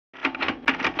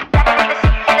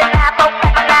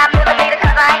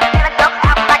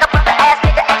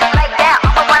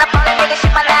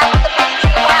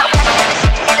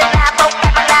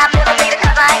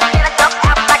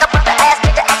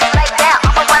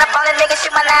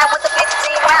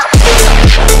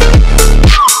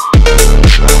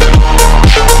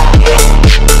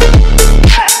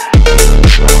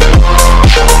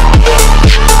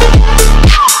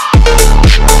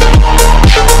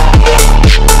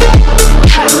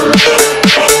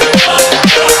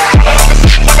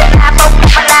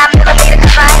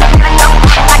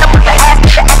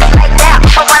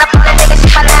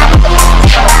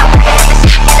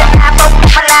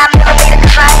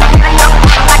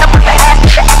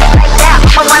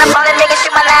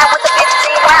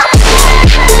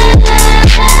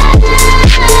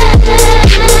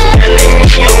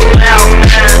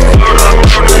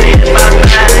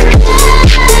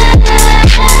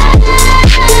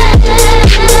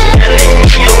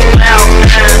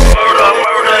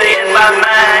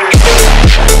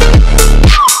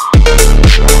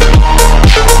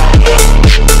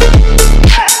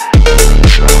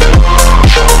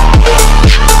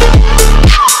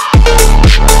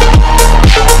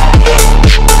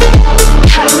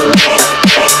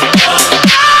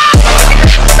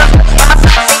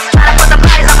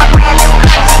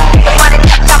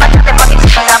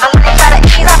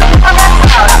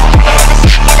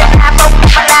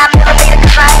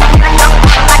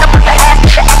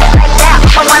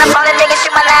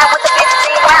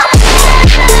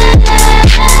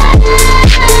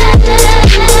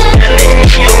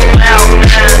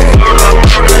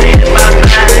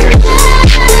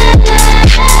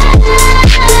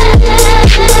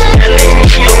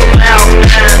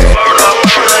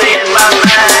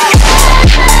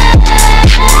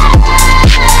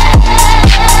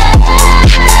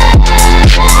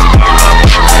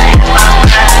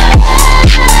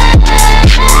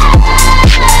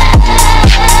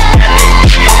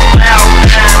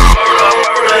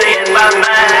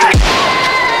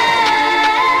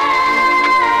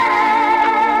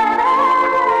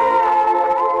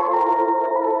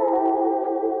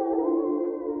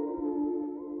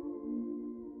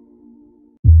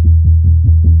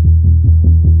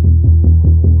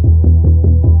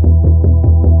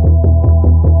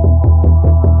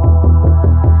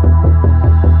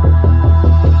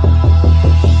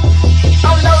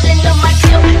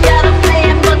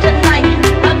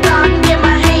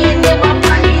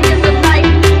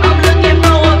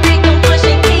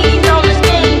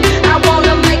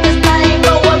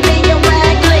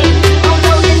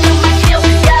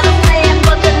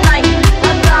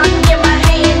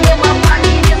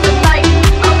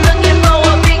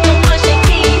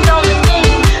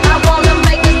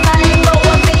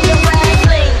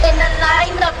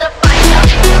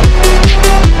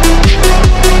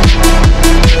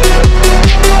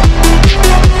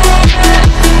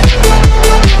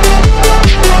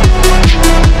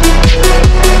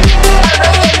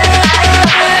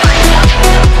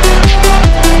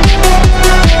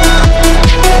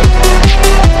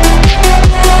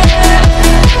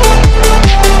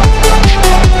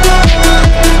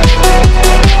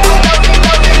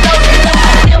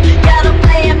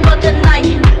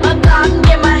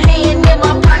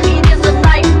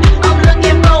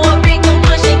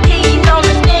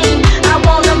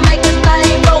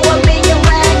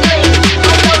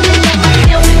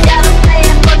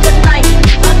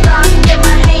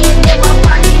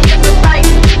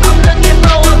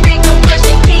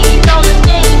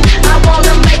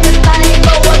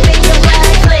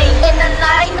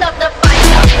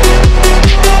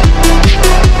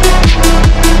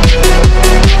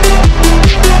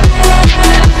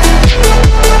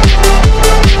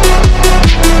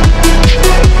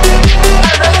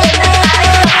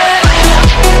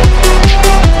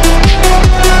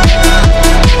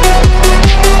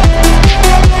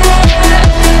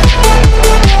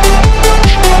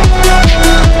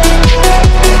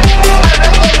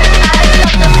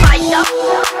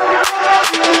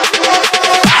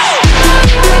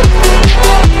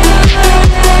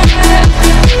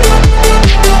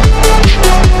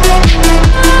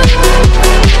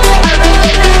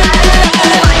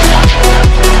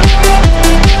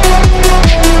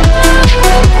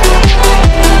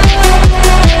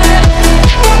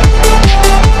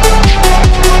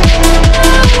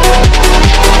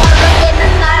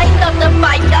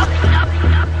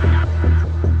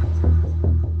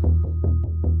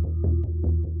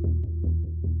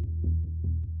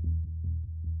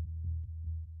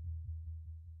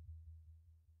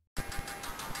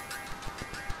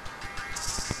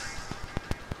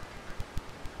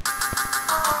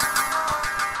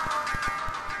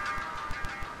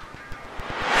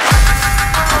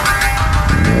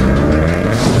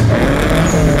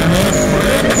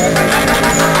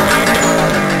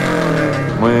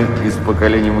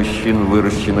поколений мужчин,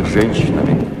 выращенных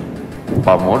женщинами?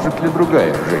 Поможет ли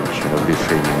другая женщина в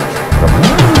решении наших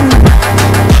проблем?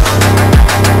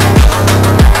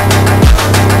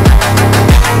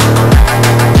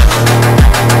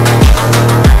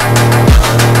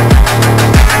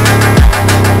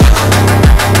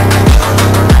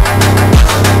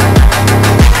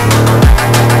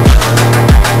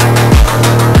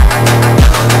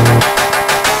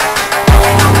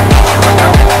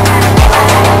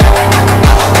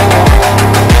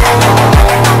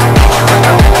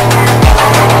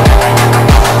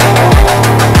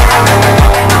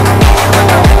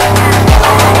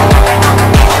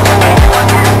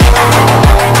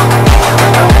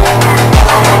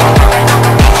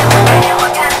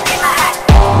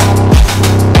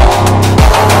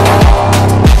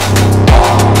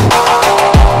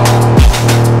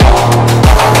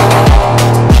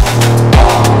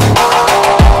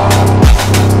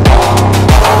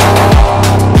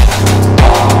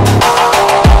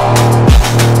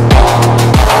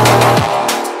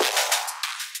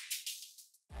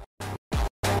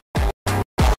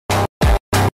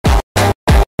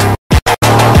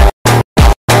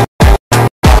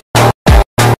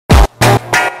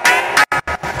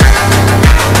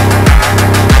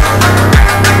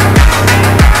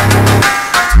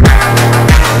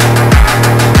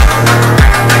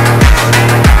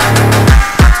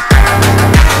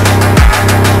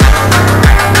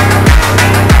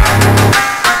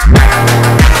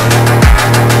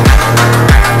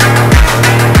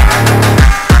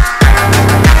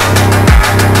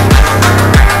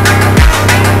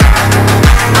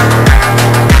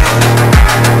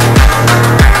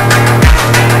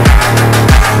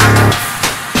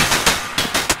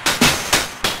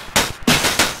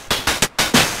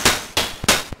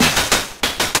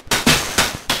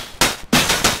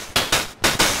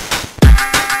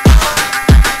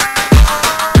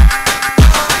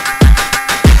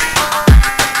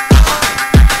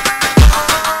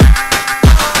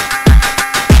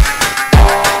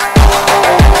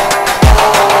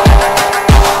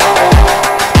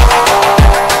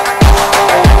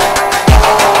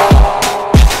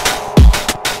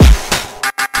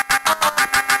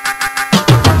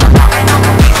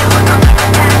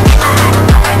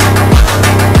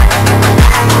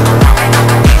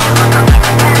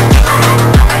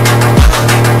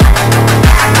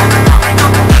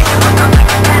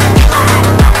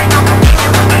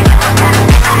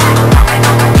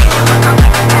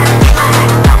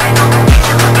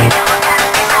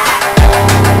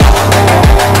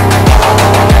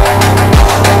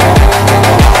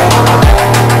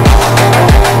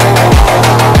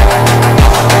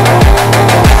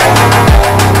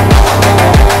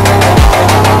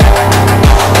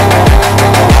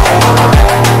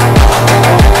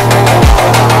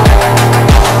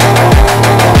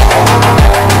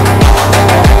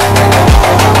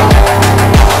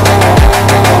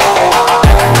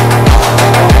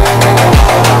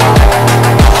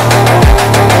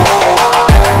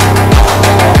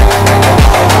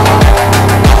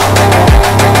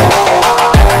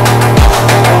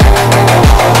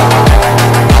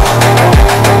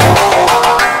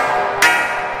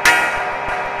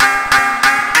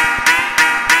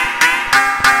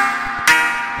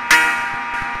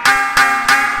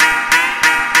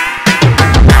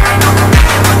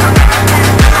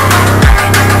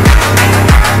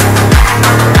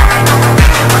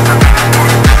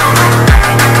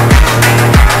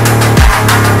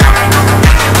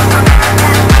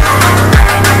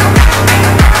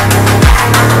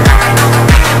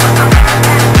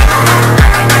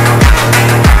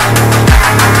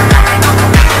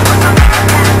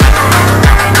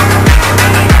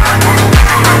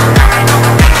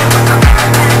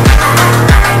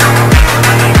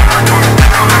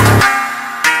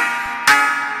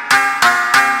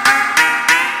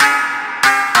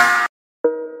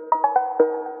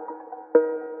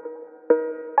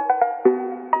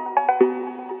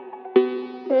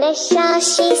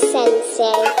 Mishashi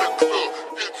Sensei.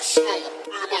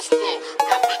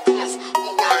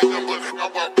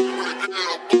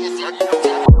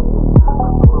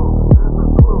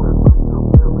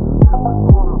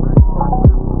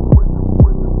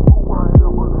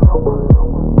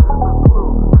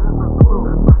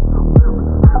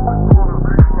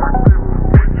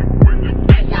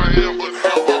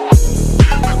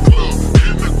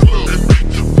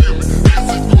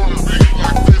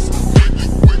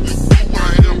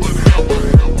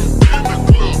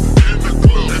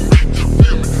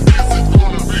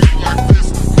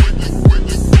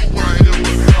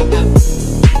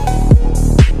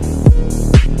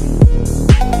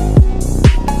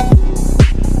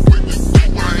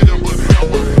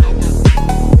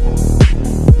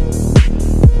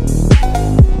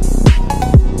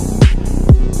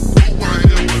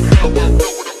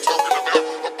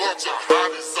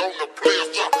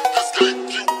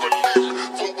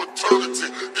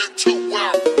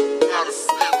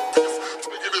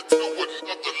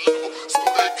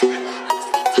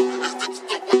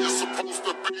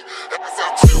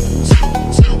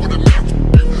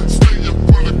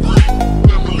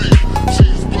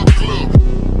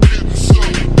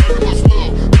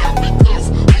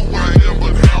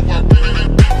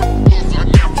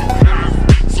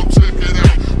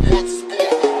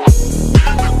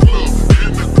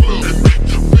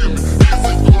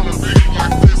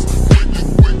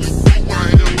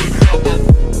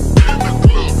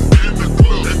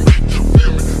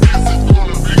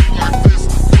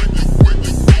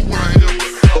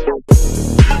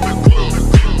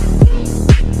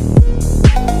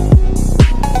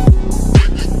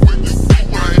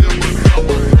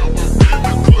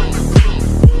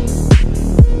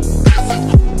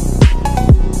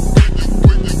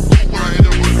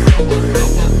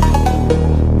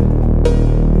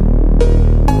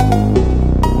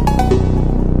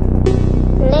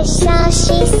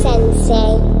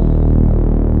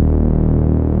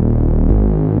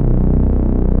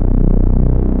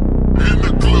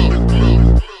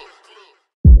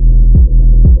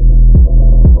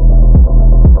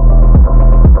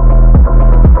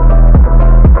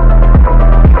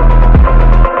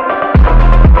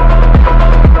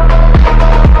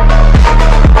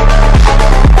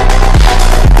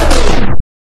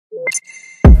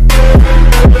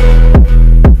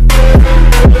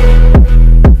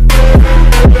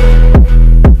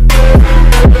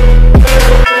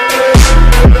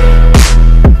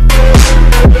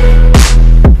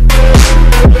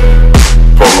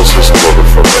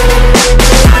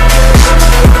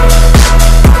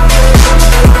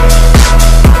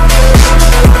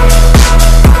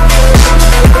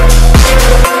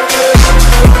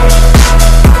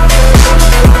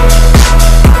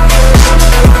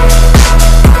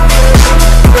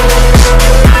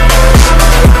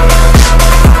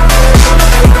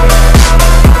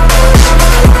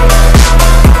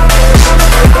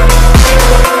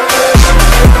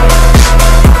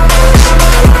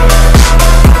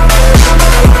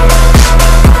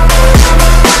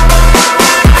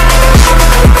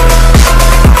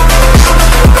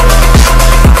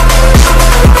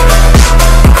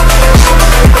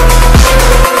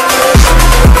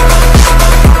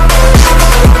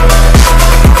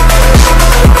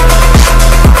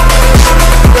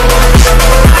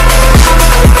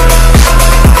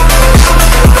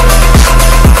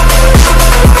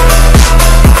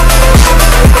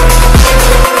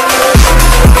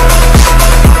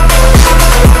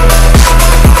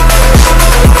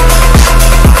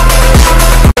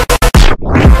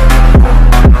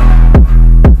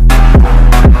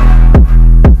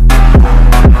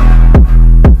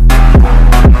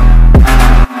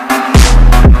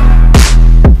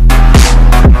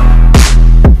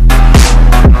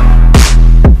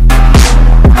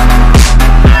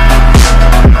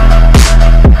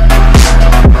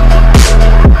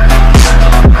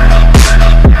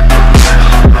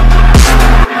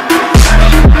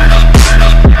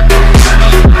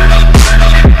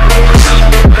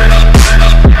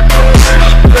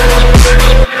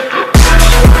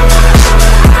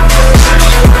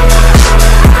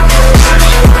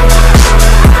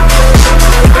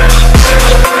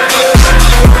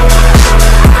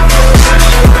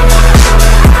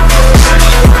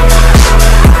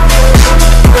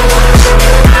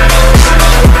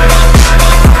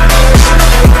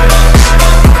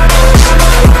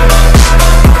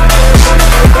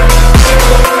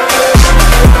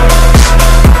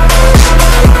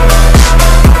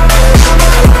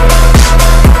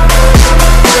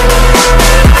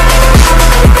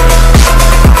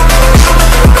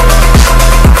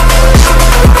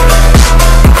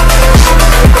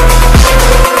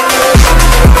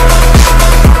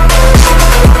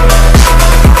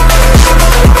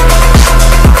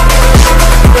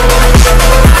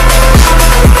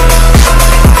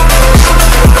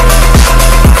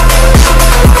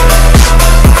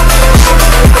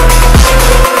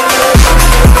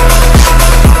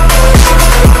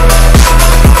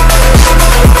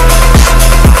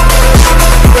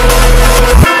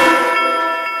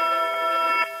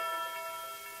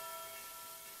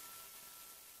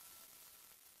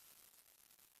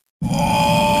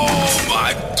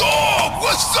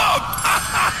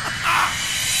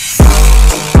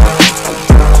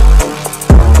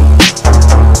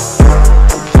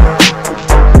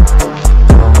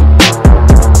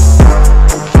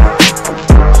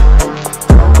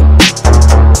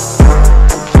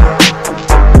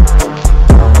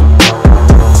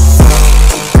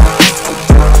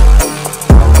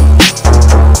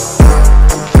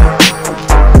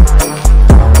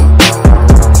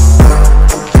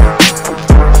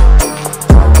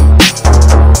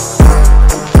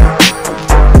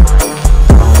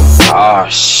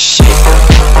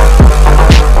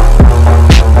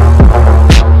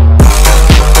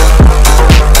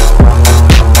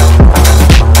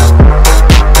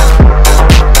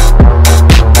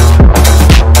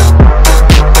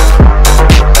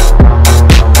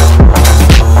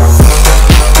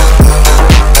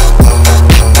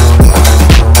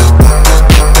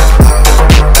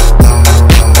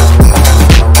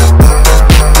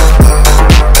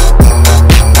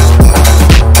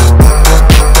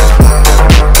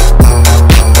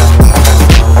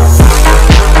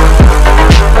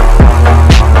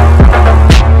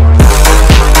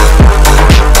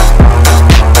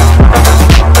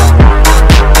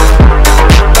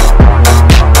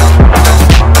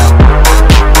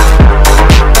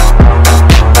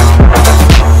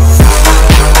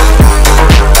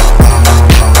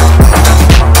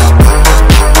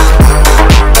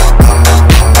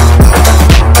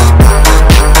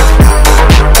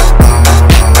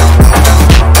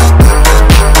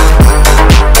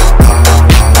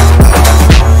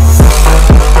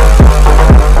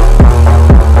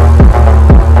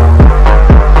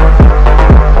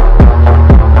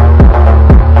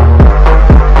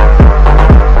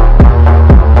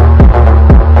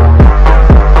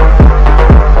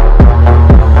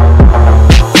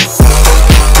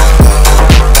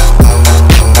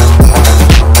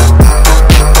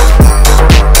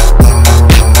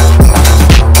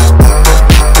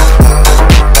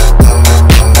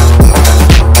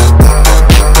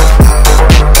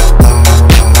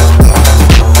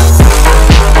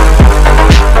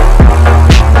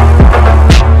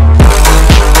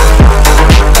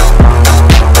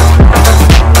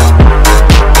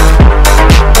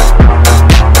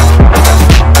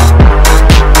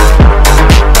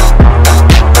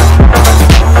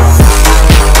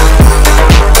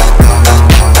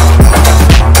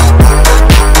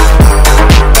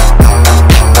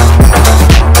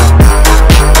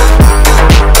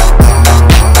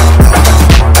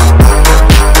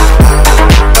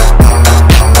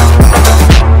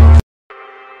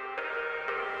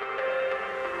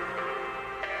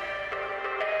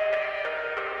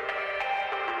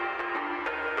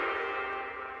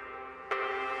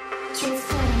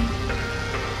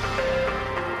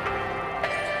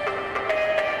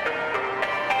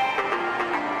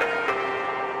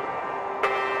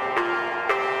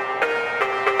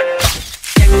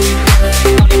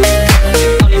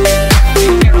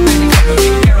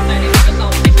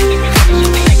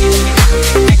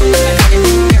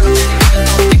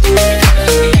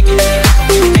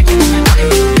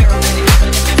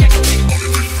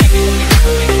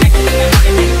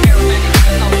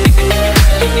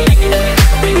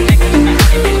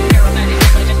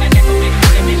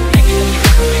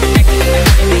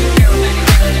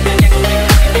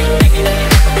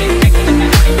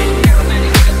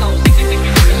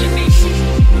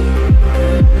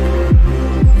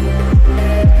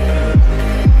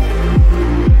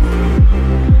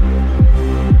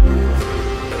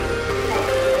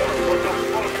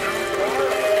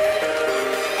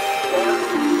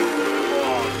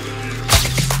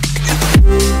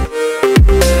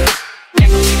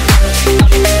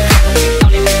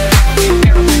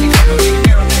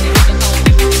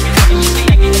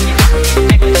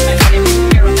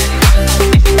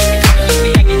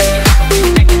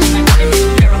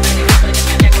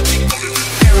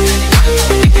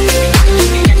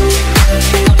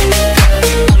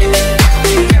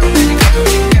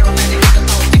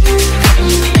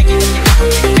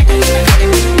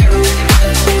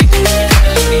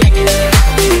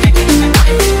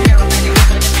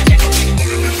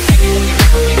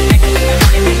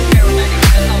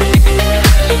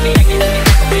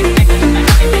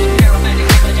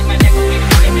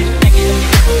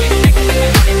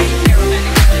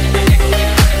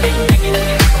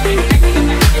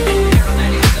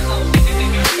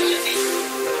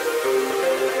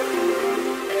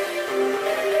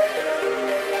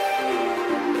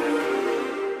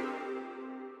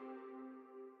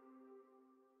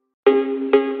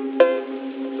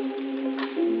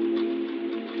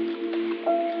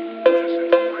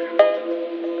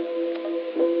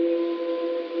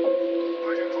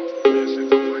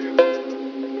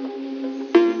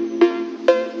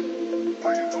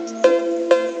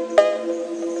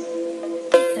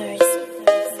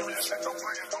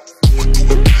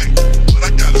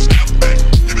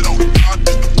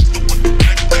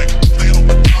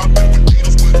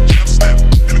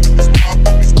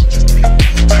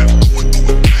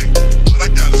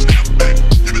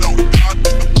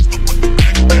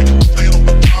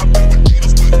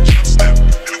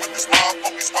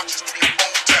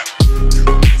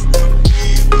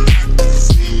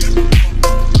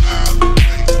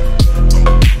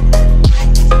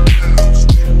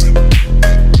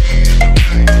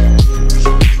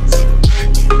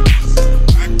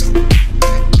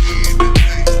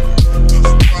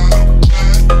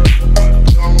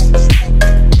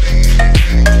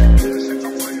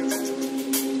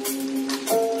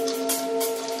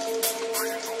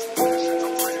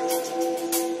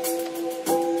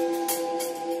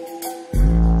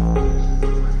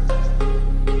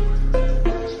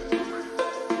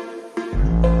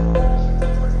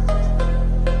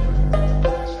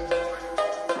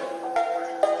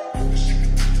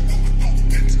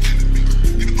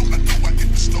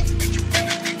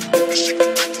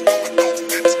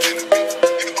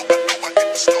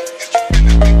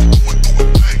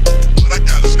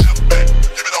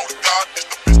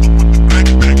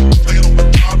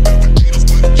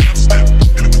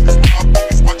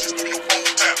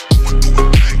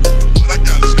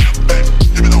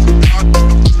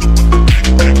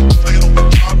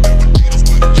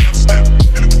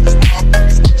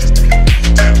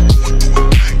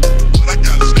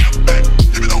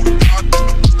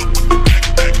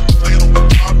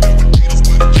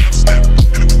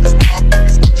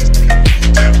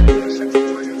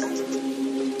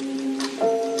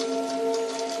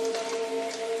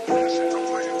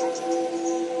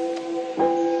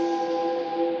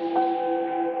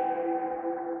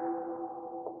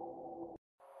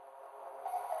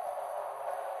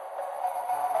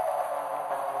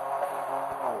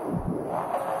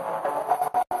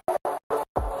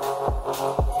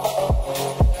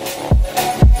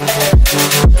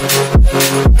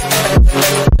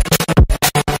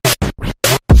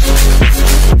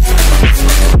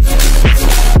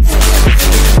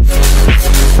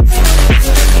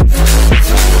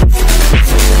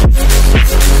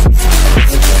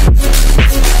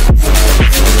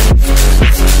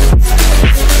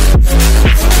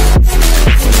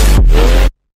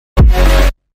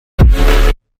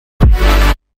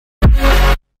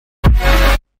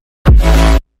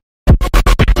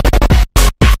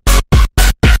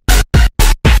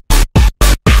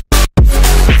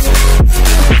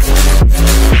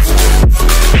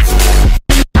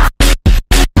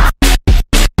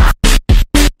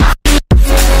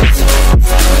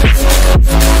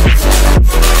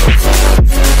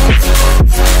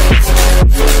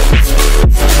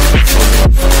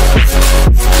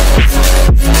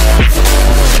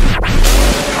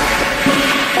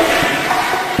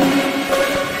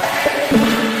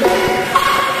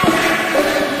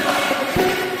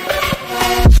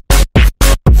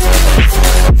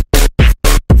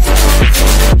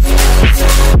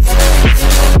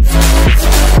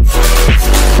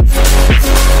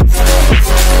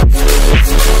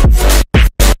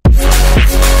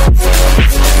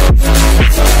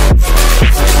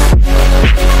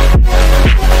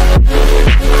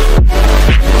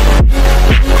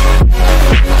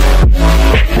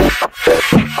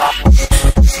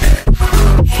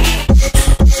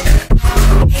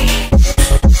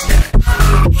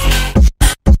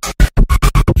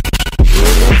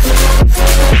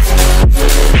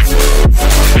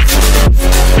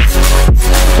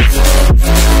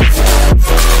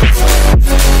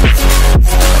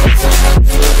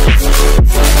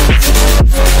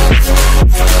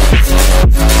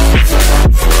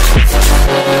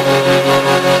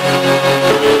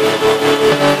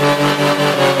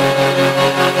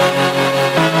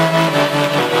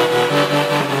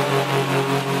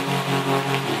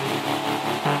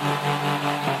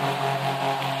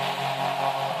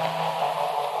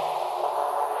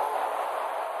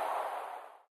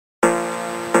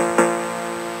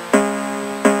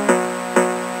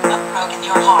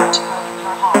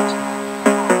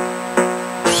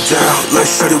 Like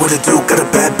shorty, what it do? Got a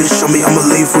bad bitch, show me I'ma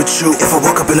leave with you. If I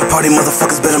walk up in the party,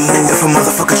 motherfuckers better move. If a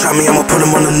motherfucker try me, I'ma put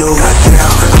him on the news. Goddamn,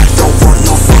 I don't want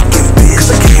no fucking bitch,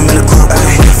 cause I came in the club with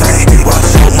a motherfucker.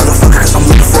 Watch out, motherfucker, cause I'm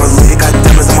looking for a lick. Got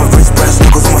diamonds on my wrist, brass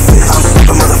knuckles on my fist. I'm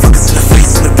slapping motherfuckers in the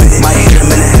face in the pit. Might hit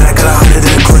him in the head, I got 100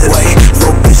 in the clip. Wait,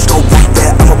 little bitch, don't want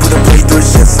that. I'ma put a blade through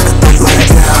his chest like a thumb like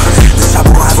now. This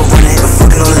chopper gon' have a run it.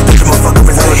 Fucking on this bitch, I'm a fucker,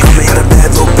 and never coming. Got a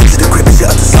bad little bitch in the crib, and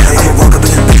shit up the side. I'ma walk up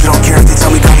in this bitch, I don't care if they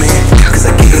tell me come in. Cause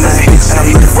I gave that bitch, and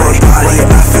I'm looking for a body.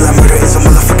 I feel like murder is a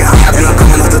motherfucking hobby. And I'm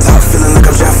coming off the top, feeling like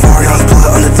I'm Jafari. I'm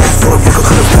blood on the dance floor, broke up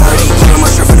to the party. Put on my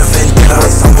shirt for the vendetta.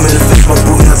 I'm in the face, my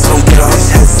boot nuts, don't get off.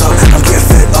 Heads up, I'm getting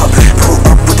fed up. Pull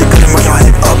up with the gun and mark your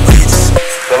head up, bitch.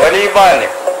 Завали ебальник.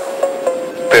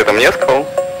 Ты это мне сказал?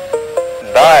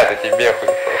 Да, это тебе хуй.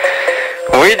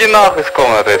 Выйди нахуй с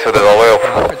комнаты отсюда, долбоёб.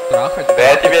 Да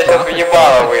я тебе сейчас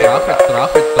въебало выйду. Ладно,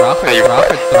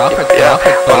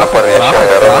 парни,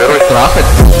 сейчас я разберусь.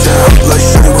 Like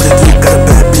shorty, what it do? Got a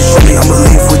bad bitch, show me I'ma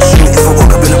leave with you. If I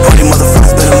walk up in the party,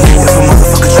 motherfuckers better move. If a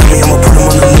motherfucker try me, I'ma put him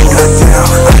on the news. Goddamn,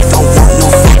 I don't want no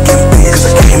fucking bitch, cause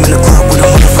I came in the club with a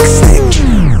motherfucking stick.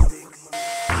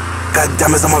 Got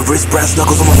diamonds on my wrist, brass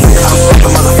knuckles on my fist. I'm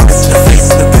slapping motherfuckers in the face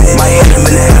in the pit. Might hit him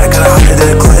in the head, I got 100 in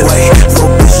the clip. Wait, little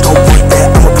bitch, don't want that.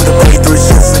 I'ma put a blade through his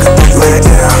chest like a thumb like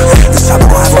down. The